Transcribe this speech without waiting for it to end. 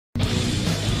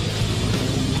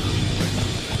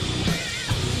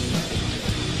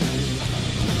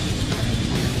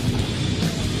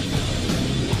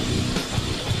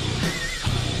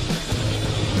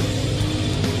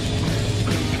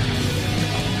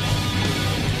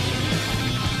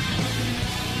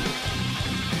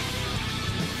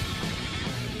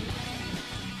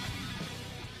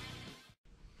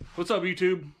What's up,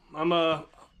 YouTube?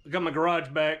 Got my garage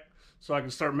back so I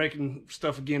can start making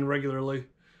stuff again regularly.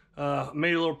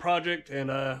 Made a little project,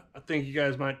 and I think you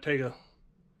guys might take a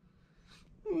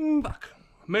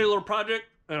made a little project,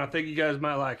 and I think you guys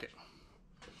might like it.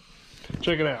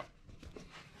 Check it out.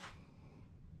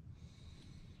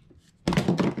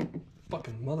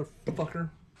 Fucking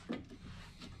motherfucker.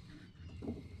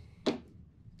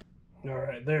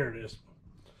 Alright, there it is.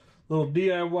 Little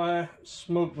DIY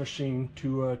smoke machine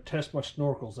to test my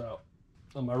snorkels out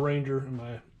on my Ranger and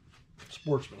my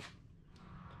Sportsman.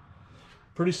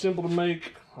 Pretty simple to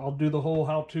make. I'll do the whole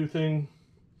how-to thing.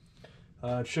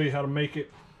 Show you how to make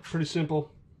it. Pretty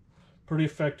simple, pretty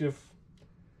effective.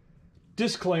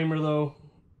 Disclaimer though,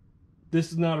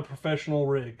 this is not a professional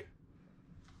rig.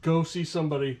 Go see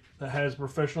somebody that has a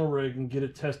professional rig and get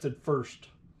it tested first.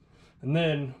 And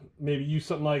then maybe use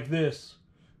something like this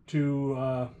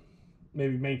to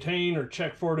maybe maintain or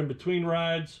check for it in between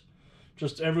rides.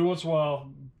 Just every once in a while,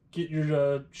 get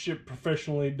your shit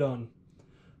professionally done.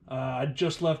 I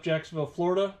just left Jacksonville,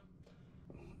 Florida.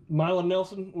 Milo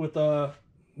Nelson with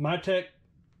MyTech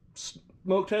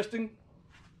smoke testing.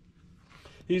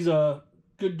 He's a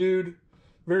good dude,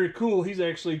 very cool. He's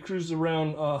actually cruises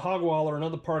around Hogwaller and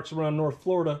other parks around North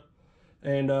Florida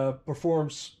and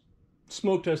performs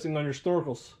smoke testing on your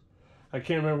snorkels. I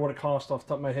can't remember what it cost off the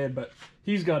top of my head, but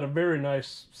he's got a very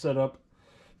nice setup,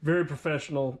 very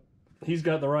professional. He's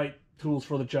got the right tools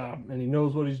for the job, and he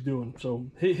knows what he's doing. So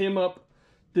hit him up.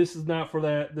 This is not for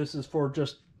that. This is for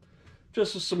just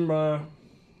some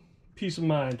peace of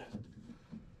mind.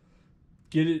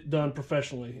 Get it done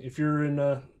professionally. If you're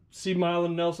in see Milo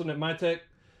Nelson at MyTech,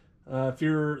 if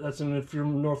you're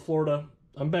in North Florida,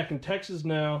 I'm back in Texas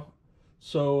now,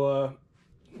 so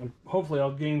hopefully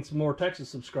I'll gain some more Texas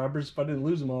subscribers if I didn't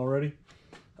lose them already.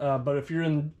 But if you're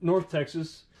in North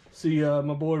Texas, see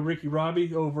my boy Ricky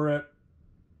Robbie over at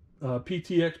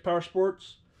PTX Power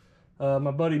Sports.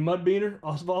 My buddy Mudbeaner,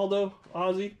 Osvaldo,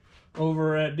 Ozzy,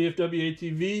 over at DFW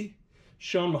ATV.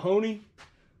 Sean Mahoney,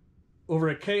 over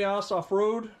at Chaos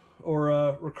Off-Road,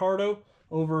 or Ricardo,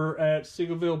 over at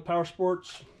Seagoville Power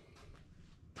Sports.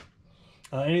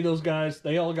 Any of those guys,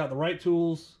 they all got the right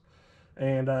tools,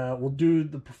 and will do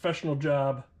the professional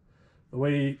job the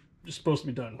way it's supposed to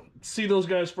be done. See those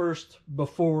guys first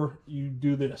before you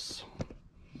do this.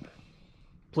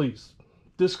 Please.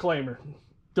 Disclaimer.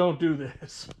 Don't do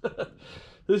this.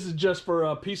 This is just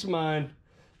for peace of mind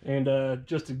and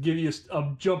just to give you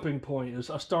a jumping point,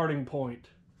 a starting point.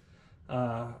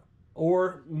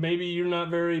 Or maybe you're not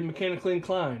very mechanically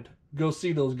inclined. Go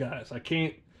see those guys. I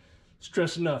can't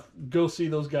stress enough. Go see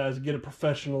those guys and get it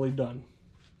professionally done.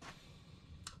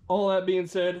 All that being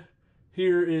said,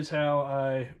 here is how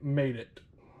I made it.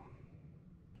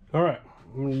 Alright,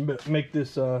 I'm going to make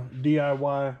this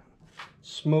DIY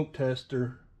smoke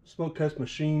tester, smoke test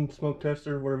machine, smoke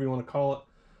tester, whatever you want to call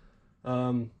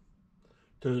it,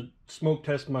 to smoke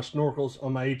test my snorkels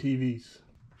on my ATVs.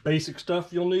 Basic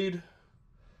stuff you'll need.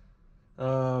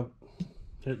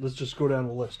 Let's just go down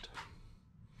the list.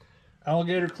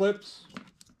 Alligator clips.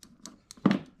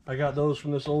 I got those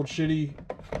from this old shitty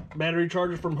battery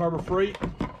charger from Harbor Freight.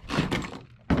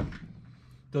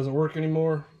 Doesn't work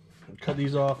anymore. Cut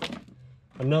these off.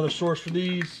 Another source for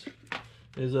these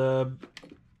is a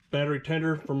battery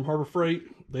tender from Harbor Freight.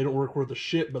 They don't work worth a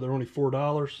shit, but they're only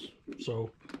 $4.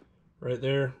 So right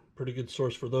there, pretty good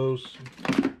source for those.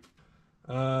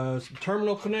 Some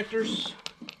terminal connectors.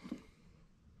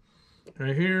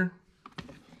 Right here.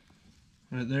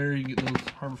 Right there, you get those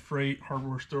Harbor Freight,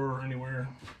 hardware store, anywhere.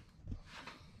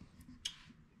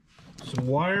 Some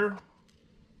wire.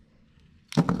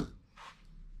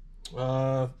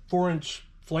 4-inch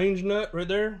flange nut right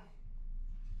there.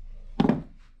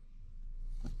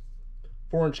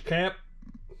 4-inch cap.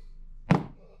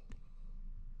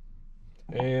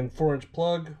 And 4-inch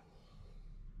plug.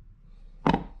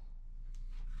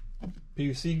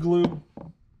 PVC glue.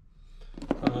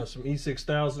 Some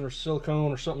E6000 or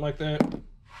silicone or something like that.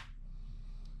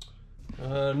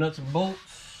 Nuts and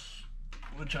bolts,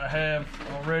 which I have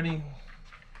already.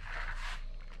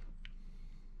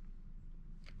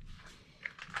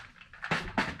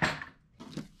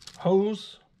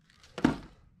 Hose,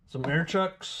 some air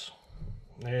chucks,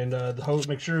 and the hose,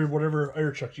 make sure whatever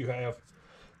air chucks you have,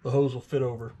 the hose will fit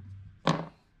over.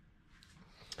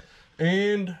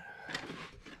 And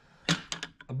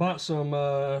I bought some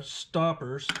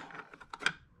stoppers,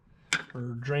 or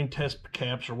drain test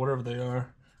caps, or whatever they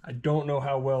are. I don't know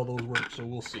how well those work, so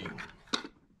we'll see.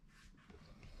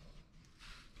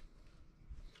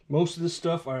 Most of this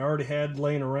stuff I already had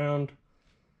laying around.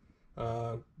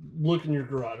 Look in your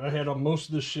garage. I had most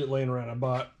of this shit laying around. I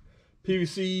bought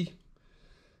PVC,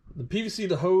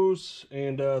 the hose,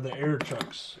 and the air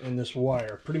chucks in this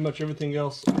wire. Pretty much everything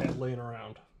else I had laying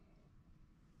around.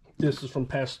 This is from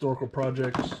past snorkel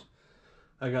projects.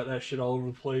 I got that shit all over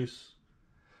the place.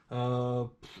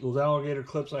 Those alligator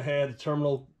clips I had,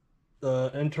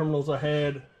 the end terminals I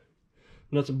had,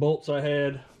 nuts and bolts I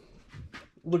had.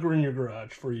 Look in your garage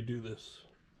before you do this.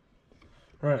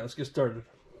 Alright, let's get started.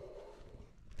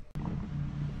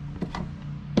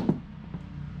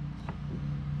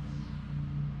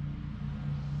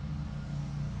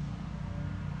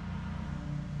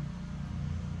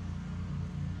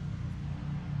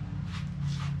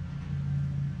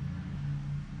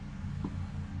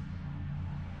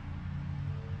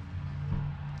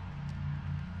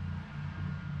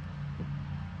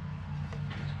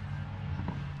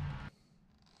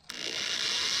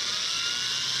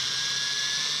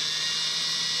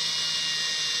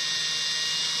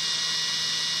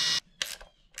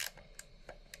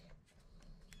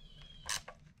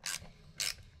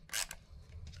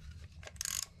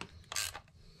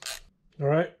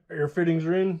 Alright, air fittings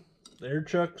are in, the air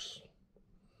chucks.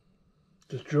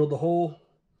 Just drilled the hole.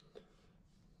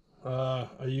 I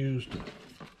used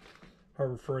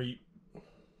Harbor Freight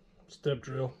step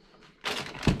drill.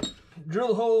 Drill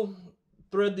the hole,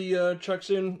 thread the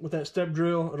chucks in with that step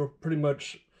drill. It'll pretty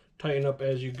much tighten up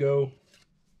as you go.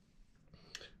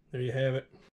 There you have it.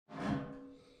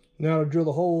 Now to drill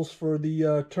the holes for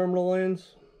the terminal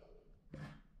ends.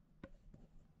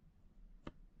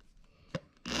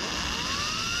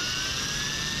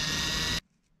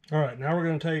 Alright, now we're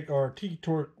going to take our Tiki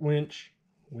torque winch,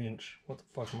 what the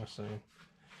fuck am I saying?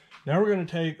 Now we're going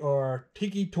to take our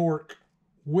Tiki torque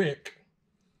wick,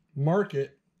 mark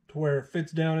it to where it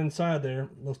fits down inside there,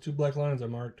 those two black lines I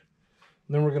marked,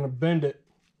 and then we're going to bend it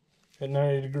at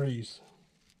 90 degrees.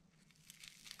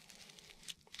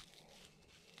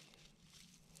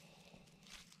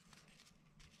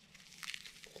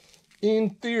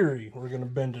 In theory, we're going to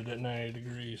bend it at 90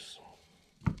 degrees.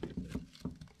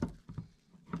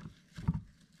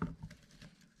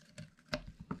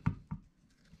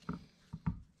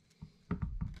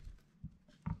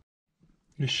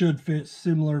 It should fit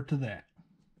similar to that.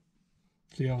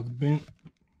 See how it's bent?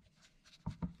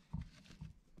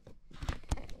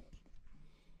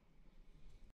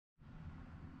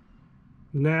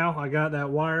 Now I got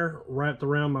that wire wrapped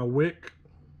around my wick.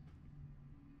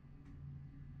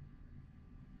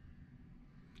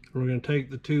 We're going to take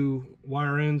the two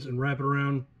wire ends and wrap it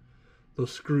around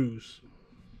those screws.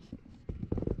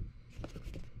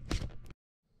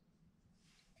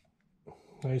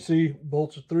 Now you see,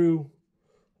 bolts are through.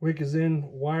 Wick is in,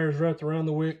 wires wrapped around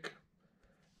the wick.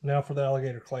 Now for the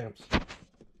alligator clamps.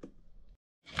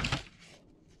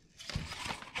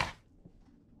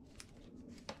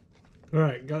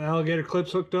 Alright, got alligator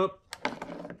clips hooked up.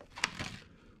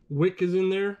 Wick is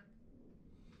in there.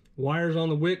 Wires on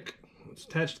the wick. It's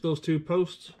attached to those two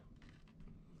posts.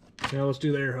 Now let's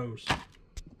do the air hose.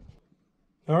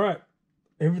 Alright,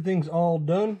 everything's all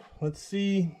done. Let's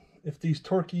see if these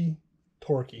torquey.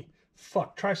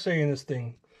 Fuck, try saying this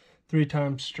thing 3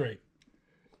 times straight.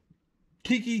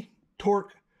 Tiki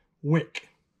torque wick.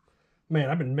 Man,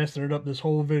 I've been messing it up this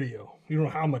whole video. You don't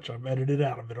know how much I've edited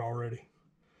out of it already.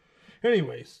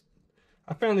 Anyways,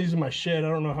 I found these in my shed. I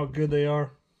don't know how good they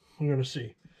are. I'm gonna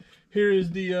see. Here is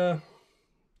the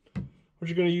what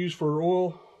you're gonna use for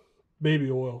oil. Baby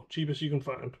oil, cheapest you can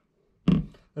find.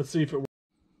 Let's see if it works.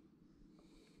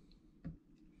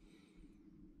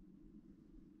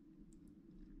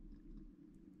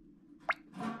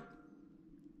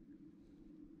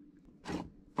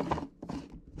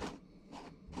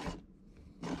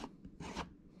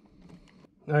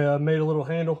 I made a little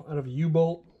handle out of a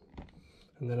U-bolt,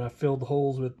 and then I filled the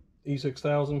holes with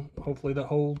E6000. Hopefully that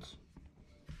holds.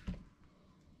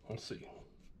 Let's see.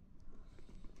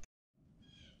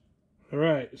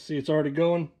 Alright, see it's already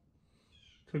going.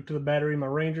 Hooked to the battery in my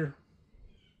Ranger.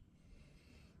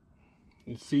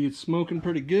 You see it's smoking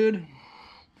pretty good.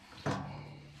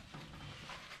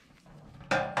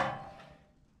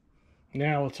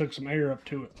 Now let's hook some air up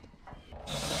to it.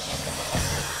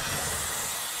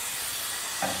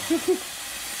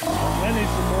 That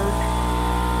needs some work.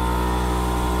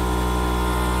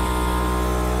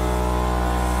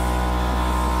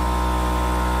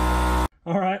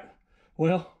 Alright,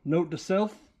 well, note to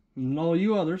self and all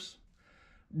you others,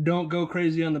 don't go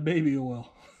crazy on the baby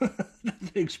oil. That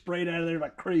thing sprayed out of there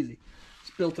like crazy.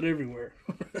 Spilt it everywhere.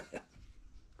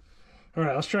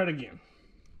 Alright, let's try it again.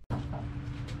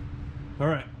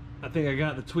 Alright, I think I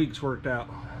got the tweaks worked out.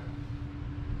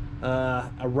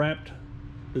 I wrapped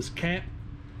this cap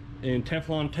in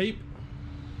Teflon tape.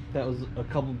 That was a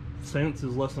couple cents,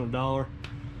 is less than $1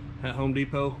 at Home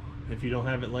Depot if you don't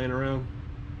have it laying around.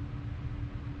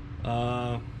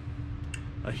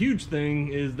 A huge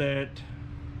thing is that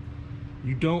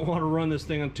you don't want to run this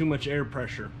thing on too much air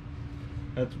pressure.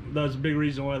 That's a big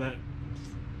reason why that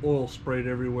oil sprayed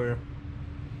everywhere.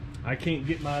 I can't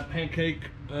get my pancake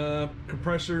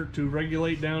compressor to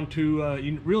regulate down to,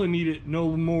 you really need it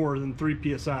no more than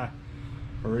 3 psi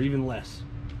or even less.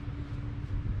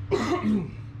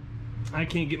 I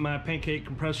can't get my pancake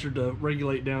compressor to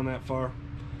regulate down that far.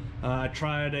 I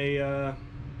tried a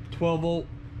 12 volt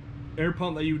air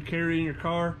pump that you would carry in your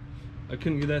car. I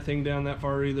couldn't get that thing down that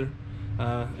far either.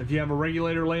 If you have a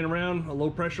regulator laying around, a low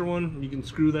pressure one, you can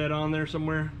screw that on there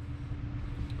somewhere.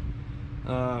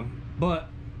 But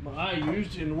what I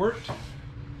used and worked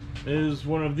is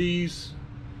one of these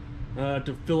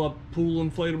to fill up pool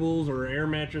inflatables or air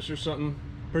mattress or something.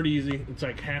 Pretty easy. It's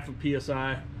like half a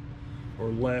psi or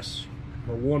less,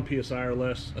 or 1 psi or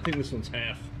less. I think this one's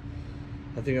half.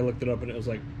 I think I looked it up and it was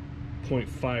like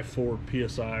 0.54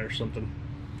 psi or something.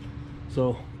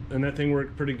 So, and that thing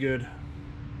worked pretty good.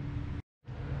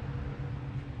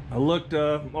 I looked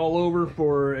all over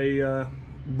for a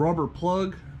rubber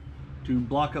plug to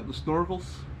block up the snorkels.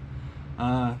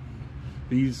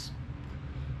 These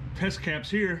test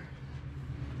caps here,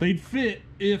 they'd fit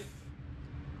if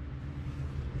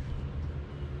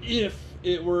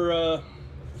it were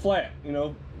flat, you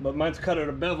know, but mine's cut at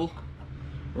a bevel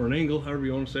or an angle, however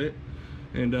you want to say it,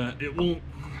 and it won't.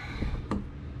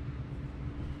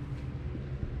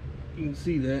 You can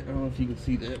see that. I don't know if you can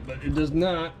see that, but it does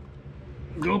not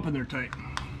go up in there tight.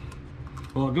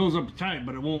 Well, it goes up tight,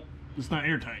 but it won't. It's not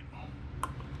airtight.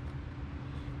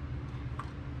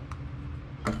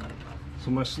 So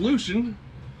my solution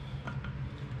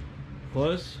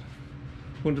was,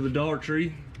 went to the Dollar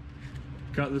Tree,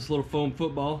 got this little foam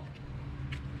football,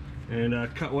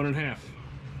 and cut one in half.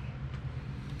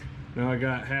 Now I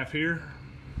got half here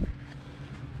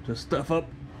to stuff up,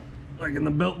 like in the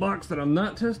belt box that I'm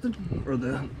not testing, or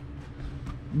the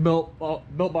belt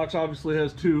box obviously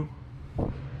has 2.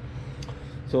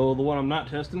 So the one I'm not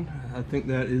testing, I think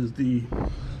that is the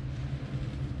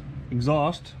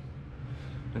exhaust.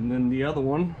 And then the other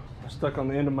one I stuck on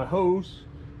the end of my hose,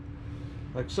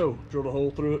 like so. Drilled a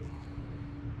hole through it,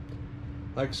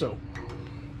 like so.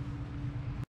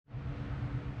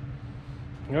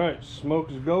 Alright, smoke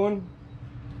is going.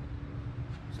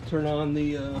 Let's turn on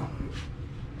the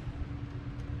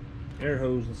air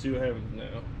hose and see what happens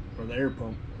now, or the air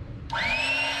pump.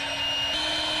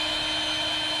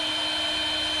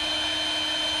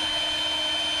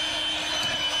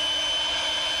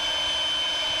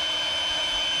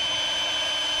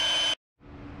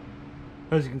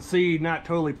 As you can see, not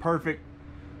totally perfect,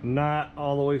 not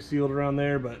all the way sealed around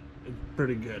there, but it's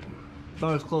pretty good.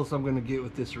 About as close as I'm going to get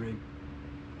with this rig.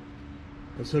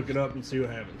 Let's hook it up and see what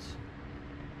happens.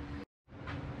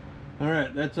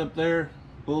 Alright, that's up there.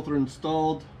 Both are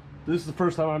installed. This is the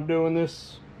first time I'm doing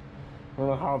this. I don't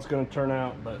know how it's going to turn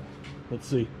out, but let's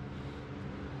see.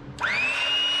 Well,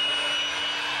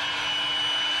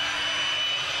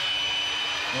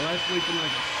 that's leaking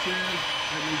like a sieve.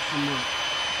 That needs some work.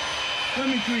 Let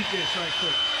me tweak this right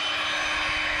quick.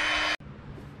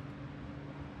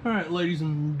 Alright, ladies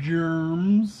and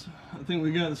germs, I think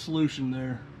we got the solution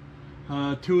there.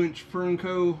 2-inch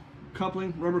Fernco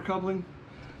coupling, rubber coupling,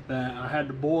 that I had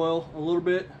to boil a little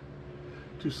bit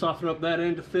to soften up that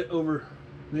end to fit over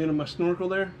the end of my snorkel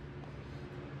there.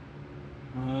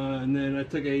 And then I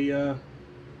took a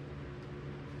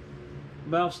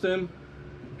valve stem,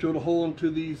 drilled a hole into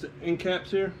these end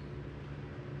caps here.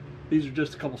 These are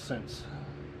just a couple cents.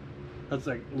 That's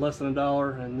like less than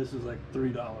 $1, and this is like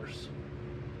 $3.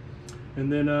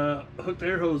 And then hook the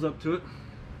air hose up to it.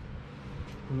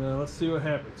 And let's see what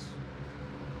happens.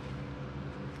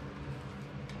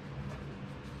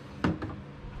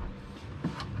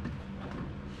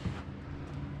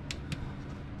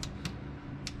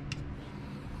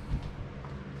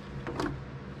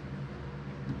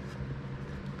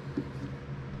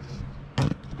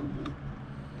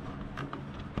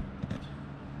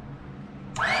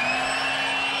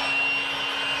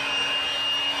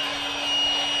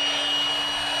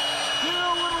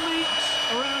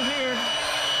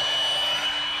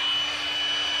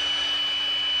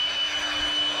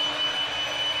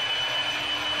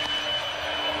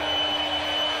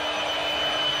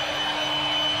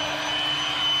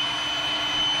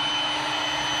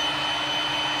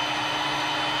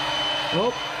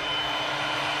 Oh,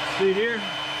 see here,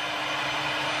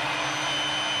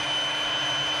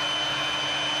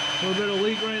 a little bit of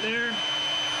leak right there.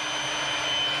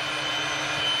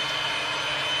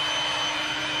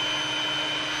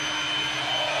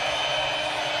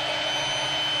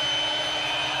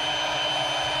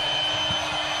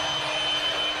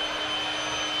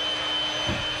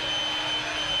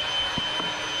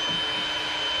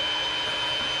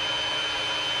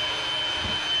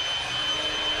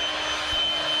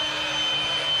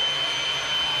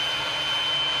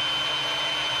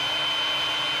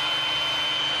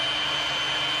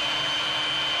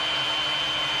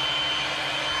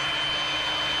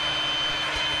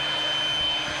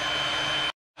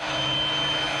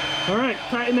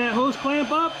 tighten that hose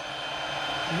clamp up,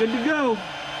 good to go.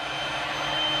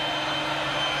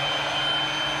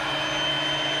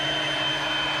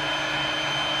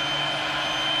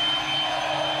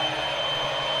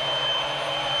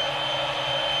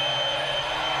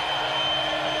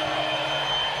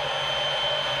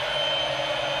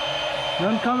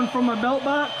 None coming from my belt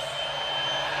box.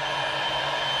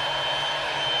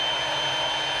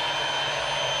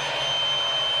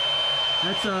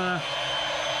 That's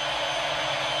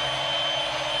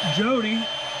Jody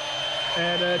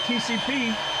at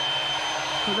TCP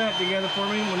put that together for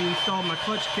me when he installed my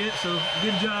clutch kit, so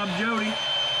good job, Jody.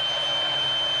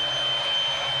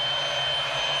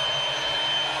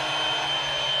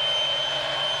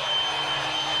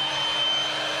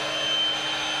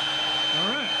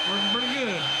 Alright, working pretty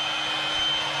good.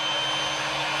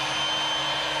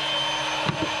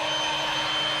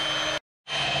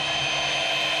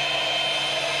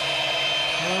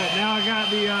 Alright, now I got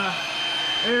the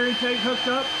air intake hooked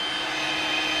up.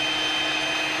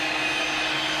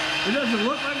 It doesn't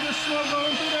look like there's smoke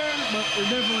going through there, but it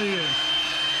definitely is.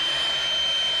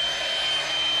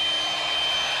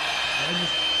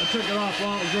 I took it off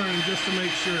while it was running just to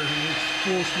make sure, and it's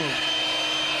full smoke.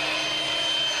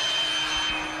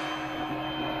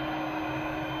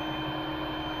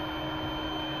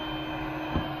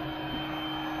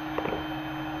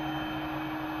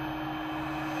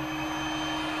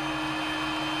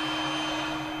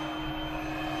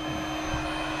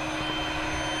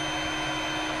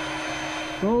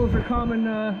 Those are common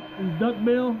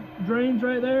duckbill drains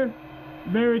right there.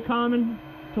 Very common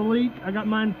to leak. I got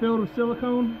mine filled with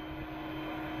silicone.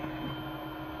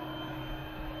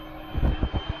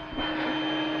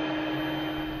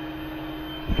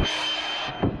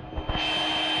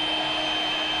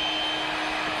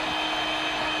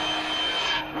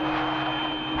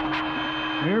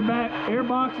 Air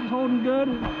box is holding good.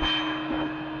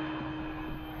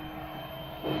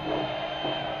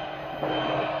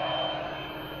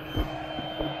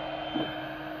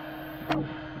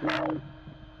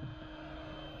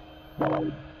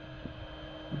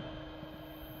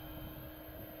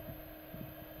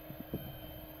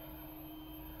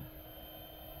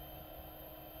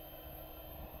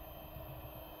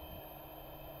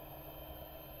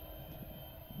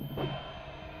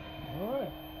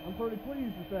 Alright, I'm pretty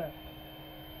pleased with that.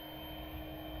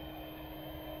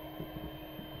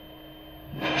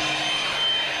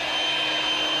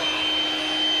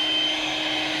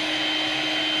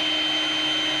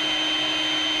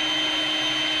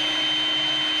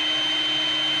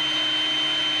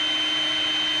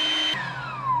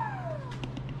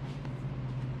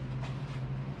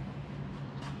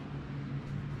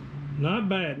 Not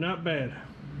bad, not bad.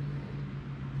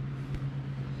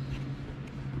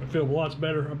 I feel lots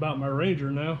better about my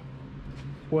Ranger now.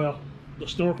 Well, the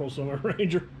snorkels on my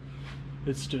Ranger.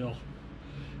 It's still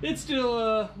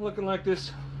looking like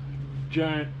this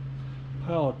giant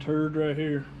pile of turd right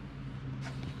here.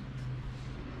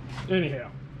 Anyhow.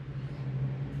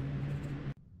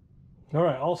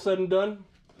 Alright, all said and done.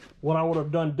 What I would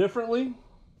have done differently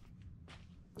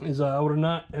is I would have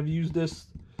not have used this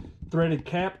threaded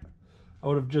cap. I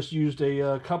would have just used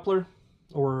a coupler,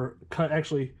 or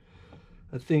actually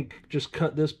I think just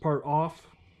cut this part off,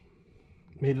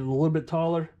 made it a little bit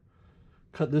taller,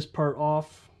 cut this part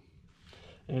off,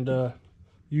 and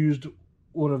used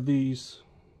one of these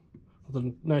with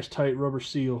a nice tight rubber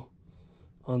seal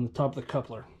on the top of the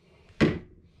coupler.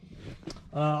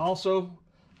 Also,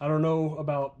 I don't know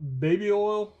about baby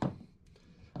oil.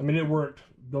 I mean, it worked,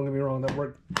 don't get me wrong, that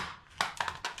worked.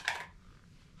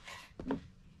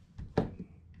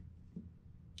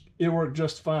 It worked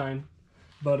just fine,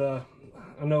 but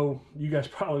I know you guys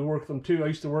probably work them too. I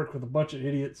used to work with a bunch of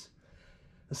idiots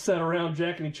that sat around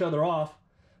jacking each other off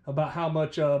about how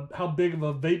big of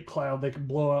a vape cloud they could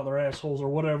blow out their assholes or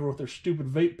whatever with their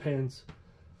stupid vape pens.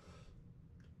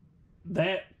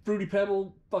 That Fruity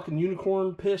Pebble fucking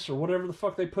unicorn piss or whatever the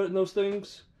fuck they put in those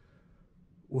things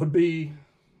would be,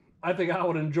 I think I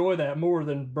would enjoy that more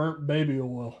than burnt baby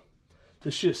oil.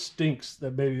 This shit stinks,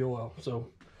 that baby oil. So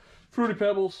Fruity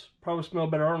Pebbles probably smell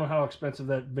better. I don't know how expensive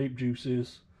that vape juice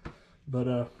is, but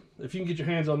if you can get your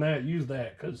hands on that, use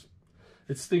that, because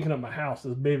it's stinking up my house,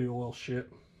 this baby oil shit.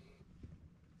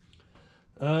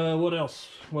 What else?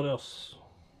 What else?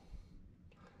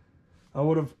 I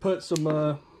would have put some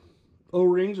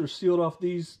O-rings or sealed off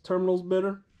these terminals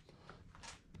better.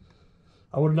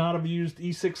 I would not have used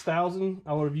E6000.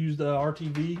 I would have used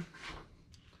RTV.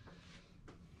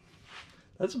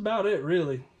 That's about it,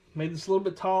 really. Made this a little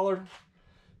bit taller.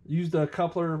 Used a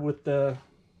coupler with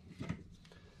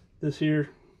this here.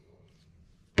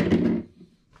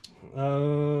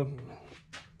 The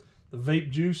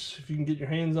vape juice, if you can get your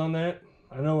hands on that.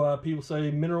 I know people say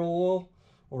mineral oil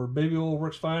or baby oil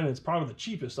works fine. It's probably the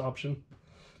cheapest option,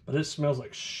 but it smells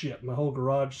like shit. My whole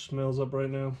garage smells up right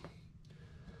now.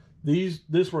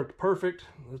 This worked perfect.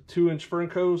 The 2-inch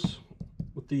Ferncos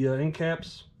with the end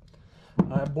caps.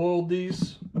 I boiled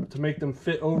these to make them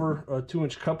fit over a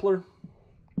 2-inch coupler.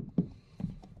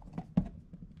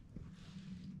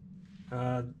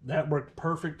 That worked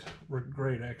perfect. Worked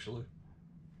great, actually.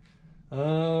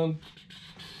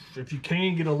 If you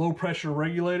can, get a low pressure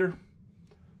regulator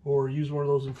or use one of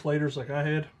those inflators like I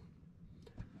had.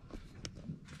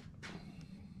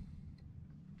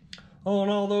 All in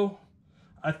all though,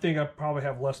 I think I probably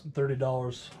have less than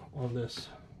 $30 on this.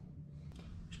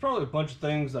 There's probably a bunch of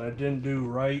things that I didn't do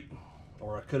right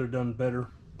or I could have done better.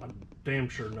 I'm damn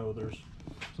sure know there's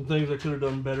some things I could have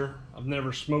done better. I've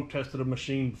never smoke tested a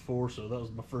machine before, so that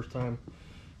was my first time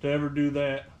to ever do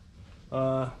that.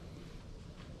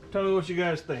 Tell me what you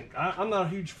guys think. I'm not a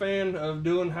huge fan of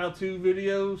doing how-to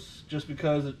videos just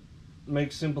because it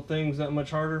makes simple things that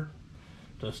much harder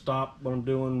to stop what I'm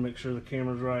doing, make sure the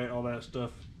camera's right, all that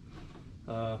stuff.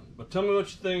 But tell me what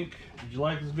you think. Did you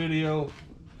like this video?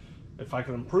 If I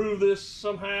can improve this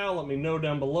somehow, let me know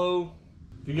down below.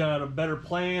 If you got a better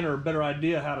plan or a better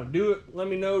idea how to do it, let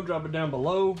me know. Drop it down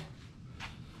below.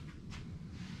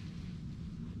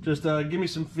 Just give me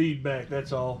some feedback,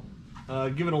 that's all.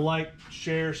 Give it a like,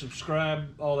 share, subscribe,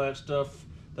 all that stuff.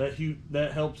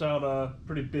 That helps out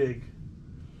pretty big.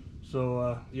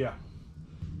 So yeah.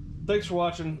 Thanks for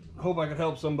watching. Hope I could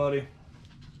help somebody.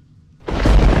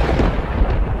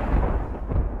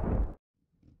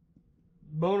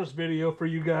 Bonus video for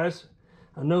you guys.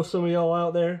 I know some of y'all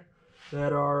out there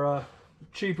that are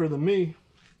cheaper than me,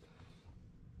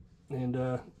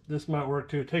 and this might work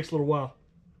too. It takes a little while.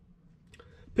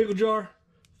 Pickle jar,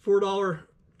 $4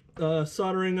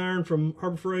 soldering iron from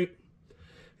Harbor Freight,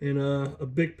 and a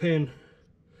big pen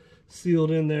sealed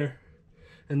in there.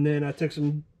 And then I took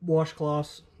some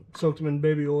washcloths, soaked them in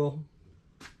baby oil.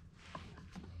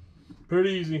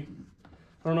 Pretty easy.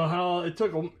 I don't know how it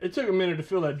took a minute to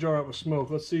fill that jar up with smoke.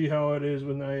 Let's see how it is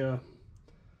when I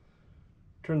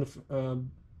turn the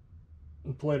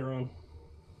inflator on.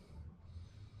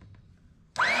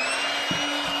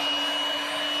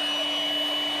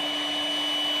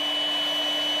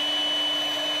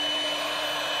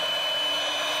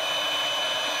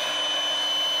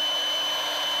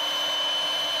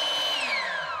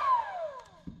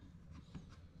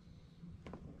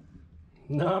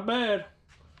 Not bad.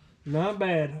 Not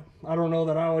bad. I don't know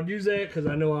that I would use that because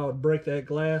I know I would break that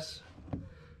glass.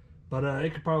 But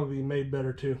it could probably be made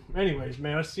better too. Anyways,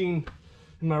 man, I've seen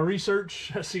in my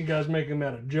research, I've seen guys make them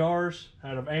out of jars,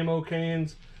 out of ammo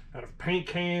cans, out of paint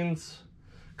cans,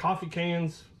 coffee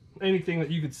cans, anything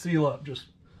that you could seal up. Just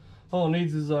all it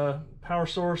needs is a power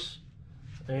source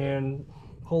and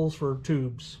holes for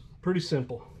tubes. Pretty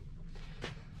simple.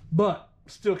 But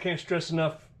still can't stress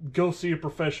enough, go see a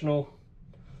professional.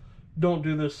 Don't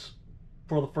do this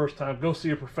for the first time. Go see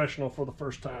a professional for the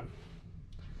first time.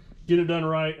 Get it done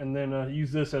right, and then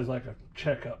use this as like a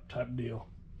checkup type deal.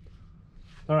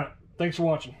 All right, thanks for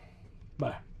watching.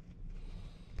 Bye.